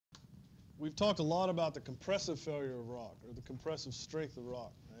we've talked a lot about the compressive failure of rock, or the compressive strength of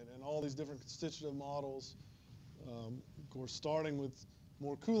rock, right? And all these different constitutive models, of course, starting with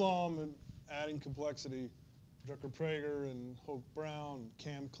Moore Coulomb and adding complexity, Drucker-Prager and Hoke-Brown, and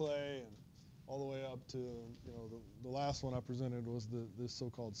Cam Clay, and all the way up to, you know, the last one I presented was this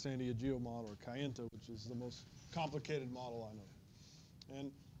so-called Sandiageo model, or Kayenta, which is the most complicated model I know.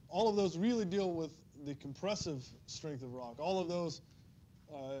 And all of those really deal with the compressive strength of rock. All of those,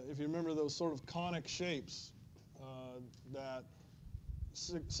 if you remember those sort of conic shapes that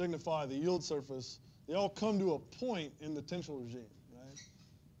signify the yield surface, they all come to a point in the tensile regime, right?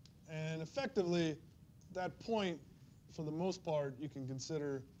 And effectively, that point, for the most part, you can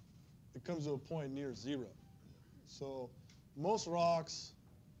consider it comes to a point near zero. So most rocks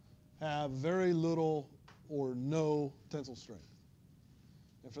have very little or no tensile strength.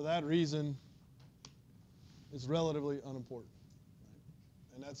 And for that reason, it's relatively unimportant.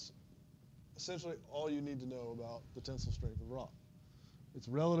 Right? And that's essentially all you need to know about the tensile strength of rock. It's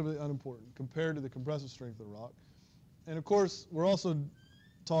relatively unimportant compared to the compressive strength of the rock. And of course, we're also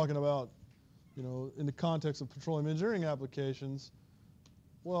talking about, you know, in the context of petroleum engineering applications,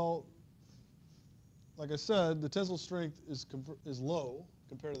 well, like I said, the tensile strength is low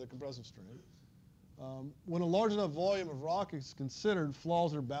compared to the compressive strength. When a large enough volume of rock is considered,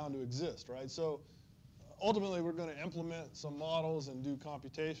 flaws are bound to exist, right? So ultimately, we're going to implement some models and do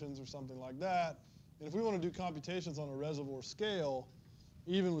computations or something like that. And if we want to do computations on a reservoir scale,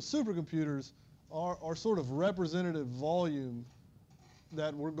 even with supercomputers, our sort of representative volume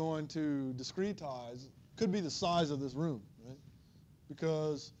that we're going to discretize could be the size of this room, right?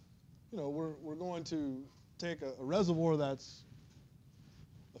 Because, you know, we're going to take a reservoir that's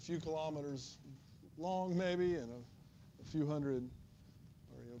a few kilometers long, maybe, and a few hundred,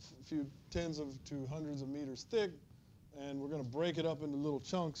 or, you know, a few tens to hundreds of meters thick, and we're going to break it up into little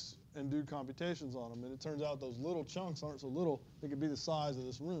chunks and do computations on them. And it turns out those little chunks aren't so little; they could be the size of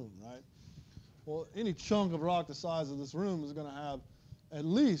this room, right? Well, any chunk of rock the size of this room is going to have at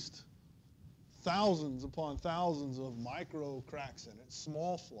least thousands upon thousands of micro cracks in it,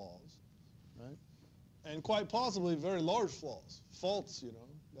 small flaws, right? And quite possibly very large flaws, faults, you know,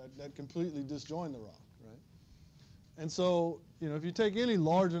 that completely disjoin the rock, right? And so, you know, if you take any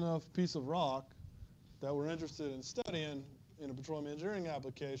large enough piece of rock that we're interested in studying in a petroleum engineering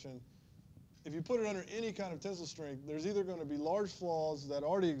application, if you put it under any kind of tensile strength, there's either going to be large flaws that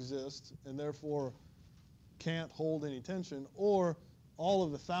already exist and therefore can't hold any tension, or all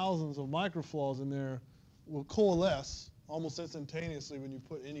of the thousands of microflaws in there will coalesce almost instantaneously when you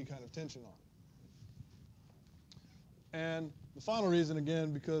put any kind of tension on it. And the final reason,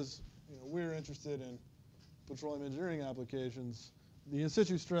 again, because, you know, we're interested in petroleum engineering applications, the in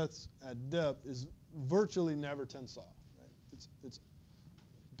situ stress at depth is virtually never tensile. Right? It's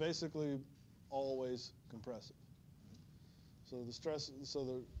basically always compressive. So the stress,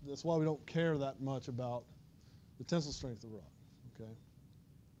 that's why we don't care that much about the tensile strength of rock. Okay.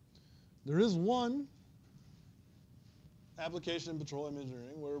 There is one application in petroleum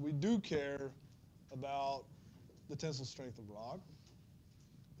engineering where we do care about the tensile strength of rock,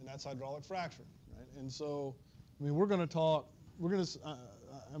 and that's hydraulic fracturing, right? And so, I mean, we're going to talk.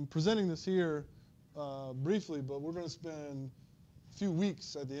 I'm presenting this here briefly, but we're going to spend a few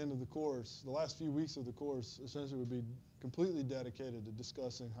weeks at the end of the course. The last few weeks of the course essentially would be completely dedicated to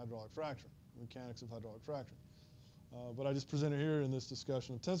discussing hydraulic fracturing, mechanics of hydraulic fracturing. But I just presented here in this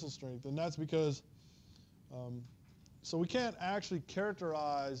discussion of tensile strength, and that's because, so we can't actually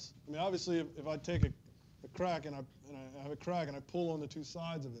characterize. I mean, obviously, if I take a crack and I have a crack and I pull on the two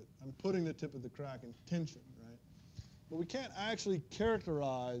sides of it, I'm putting the tip of the crack in tension, right? But we can't actually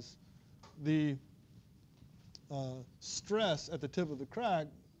characterize the stress at the tip of the crack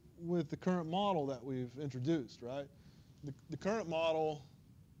with the current model that we've introduced, right? The current model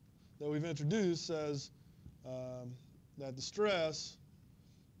that we've introduced says that the stress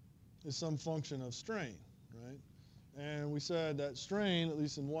is some function of strain, right? And we said that strain, at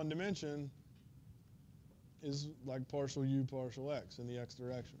least in one dimension, is like partial u partial x in the x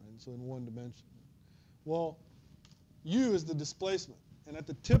direction, right? So in one dimension. Well, u is the displacement. And at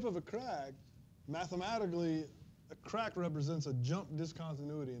the tip of a crack, mathematically, a crack represents a jump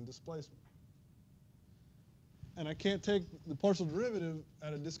discontinuity in displacement. And I can't take the partial derivative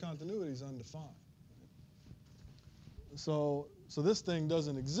at a discontinuity is undefined. So this thing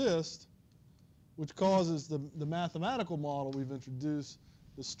doesn't exist, which causes the mathematical model we've introduced,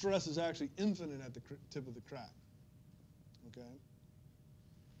 the stress is actually infinite at the tip of the crack. Okay?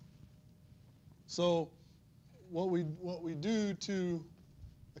 So what we do to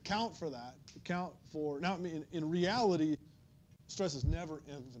account for that, now I mean, in reality, stress is never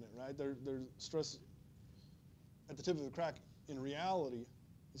infinite, right? There's stress at the tip of the crack in reality,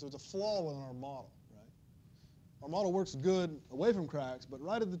 so it's a flaw in our model, right? Our model works good away from cracks, but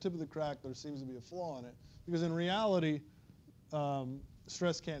right at the tip of the crack there seems to be a flaw in it, because in reality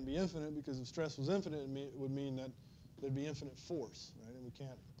stress can't be infinite, because if stress was infinite it would mean that there'd be infinite force, right? And we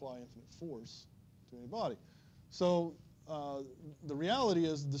can't apply infinite force to any body. So the reality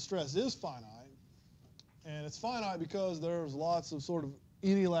is the stress is finite, and it's finite because there's lots of sort of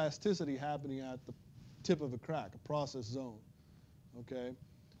inelasticity happening at the tip of a crack, a process zone, okay?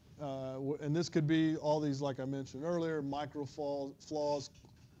 And this could be all these, like I mentioned earlier, micro flaws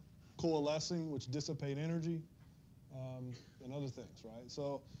coalescing, which dissipate energy, and other things, right?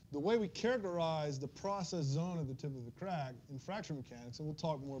 So the way we characterize the process zone at the tip of the crack in fracture mechanics, and we'll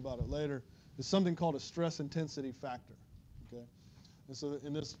talk more about it later, is something called a stress intensity factor, okay? And so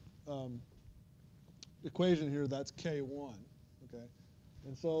in this equation here, that's K1, okay?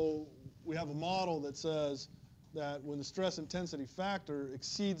 And so we have a model that says that when the stress intensity factor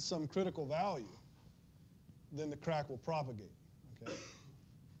exceeds some critical value, then the crack will propagate, okay?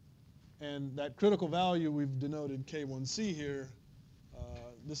 And that critical value we've denoted K1C here.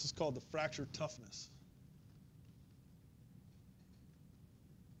 This is called the fracture toughness.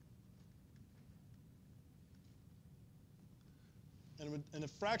 And the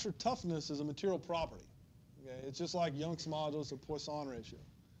fracture toughness is a material property. Okay? It's just like Young's modulus or Poisson ratio.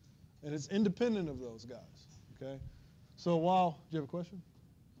 And it's independent of those guys. Okay? So while, do you have a question?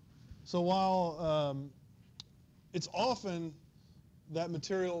 So while it's often that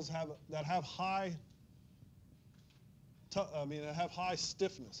materials that have high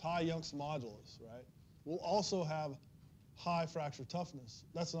stiffness, high Young's modulus, right, will also have high fracture toughness.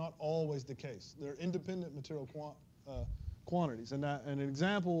 That's not always the case. They're independent material quantities, and an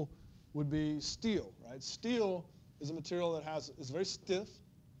example would be steel, right? Steel is a material that is very stiff,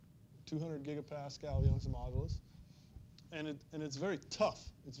 200 gigapascal Young's modulus, and it's very tough.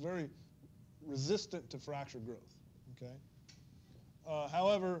 It's very resistant to fracture growth. Okay.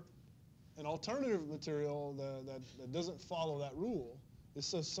 However, an alternative material that doesn't follow that rule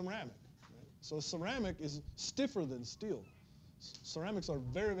is a ceramic. Right? So ceramic is stiffer than steel. Ceramics are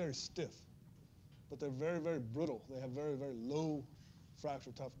very, very stiff, but they're very, very brittle. They have very, very low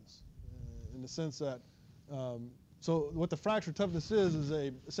fracture toughness in the sense that, so what the fracture toughness is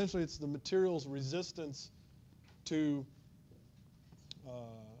essentially it's the material's resistance to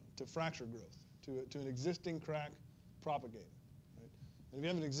fracture growth, to an existing crack propagating. And if you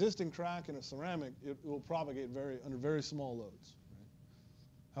have an existing crack in a ceramic, it will propagate under very small loads. Right?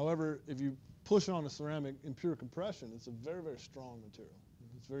 However, if you push on a ceramic in pure compression, it's a very, very strong material.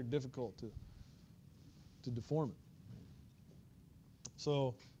 It's very difficult to deform it.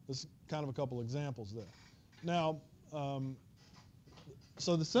 So this is kind of a couple examples there. Now,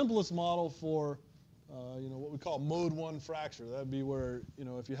 so the simplest model for what we call mode 1 fracture, that would be where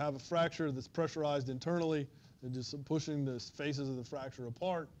if you have a fracture that's pressurized internally, and just pushing the faces of the fracture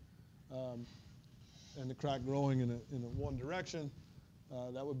apart, and the crack growing in one direction.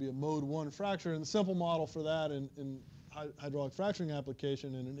 That would be a mode 1 fracture. And the simple model for that in hydraulic fracturing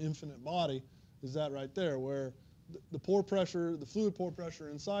application in an infinite body is that right there, where the pore pressure, the fluid pore pressure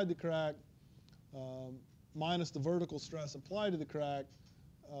inside the crack, minus the vertical stress applied to the crack.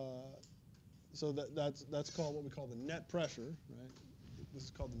 So that's called what we call the net pressure, right? This is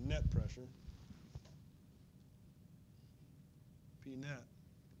called the net pressure. P net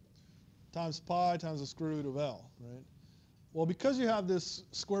times pi times the square root of L, right? Well, because you have this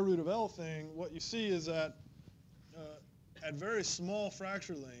square root of L thing, what you see is that at very small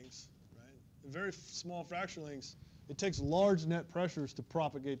fracture lengths, right? At very small fracture lengths, it takes large net pressures to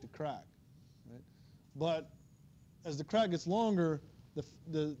propagate the crack, right? But as the crack gets longer,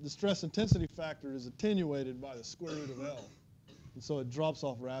 the stress intensity factor is attenuated by the square root of L, and so it drops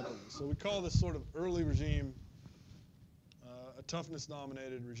off rapidly. So we call this sort of early regime a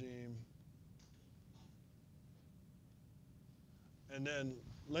toughness-dominated regime. And then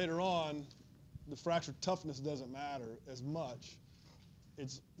later on, the fracture toughness doesn't matter as much.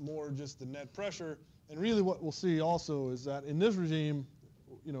 It's more just the net pressure. And really what we'll see also is that in this regime,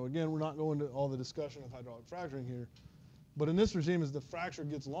 again, we're not going to all the discussion of hydraulic fracturing here, but in this regime, as the fracture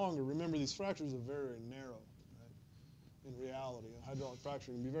gets longer, remember these fractures are very, very narrow, right? In reality, a hydraulic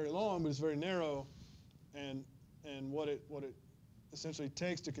fracture can be very long, but it's very narrow. And what it essentially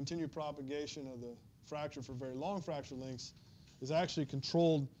takes to continue propagation of the fracture for very long fracture lengths is actually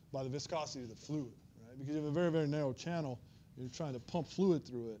controlled by the viscosity of the fluid, right? Because you have a very, very narrow channel, and you're trying to pump fluid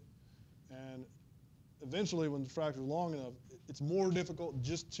through it. And eventually, when the fracture is long enough, it's more difficult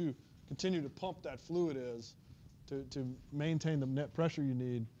just to continue to pump that fluid to maintain the net pressure you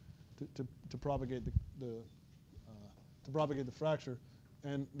need to propagate the fracture.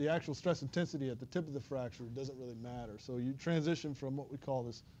 And the actual stress intensity at the tip of the fracture doesn't really matter. So you transition from what we call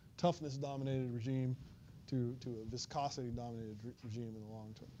this toughness-dominated regime to a viscosity-dominated regime in the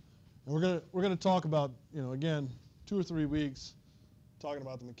long term. And we're gonna talk about, again, 2 or 3 weeks talking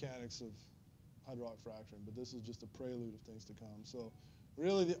about the mechanics of hydraulic fracturing, but this is just a prelude of things to come. So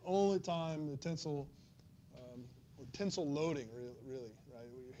really the only time the tensile or tensile loading really, right?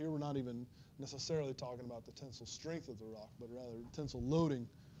 Here we're not even necessarily talking about the tensile strength of the rock, but rather tensile loading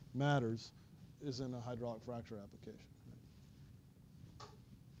matters is in a hydraulic fracture application. Right?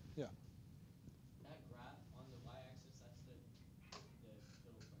 Yeah. That graph on the y-axis, that's the total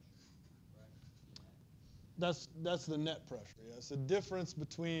pressure, correct? That's the net pressure. Yeah, it's the difference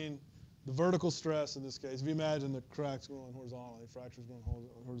between the vertical stress in this case. If you imagine the cracks going horizontally, fractures going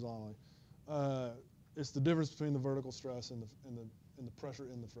horizontally, it's the difference between the vertical stress and the pressure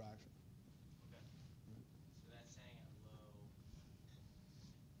in the fraction. Okay. So that's saying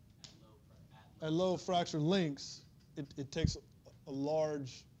at low fracture lengths, it takes a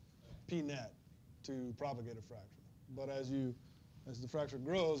large P net to propagate a fracture. But as the fracture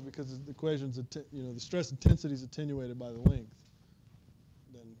grows, because the equation's the stress intensity is attenuated by the length,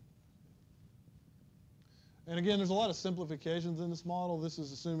 then. And again, there's a lot of simplifications in this model. This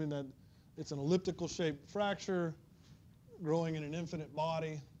is assuming that it's an elliptical shaped fracture growing in an infinite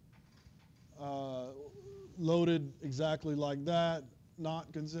body, loaded exactly like that,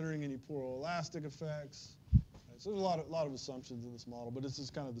 not considering any poroelastic effects. So there's a lot of assumptions in this model, but this is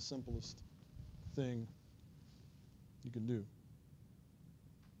kind of the simplest thing you can do.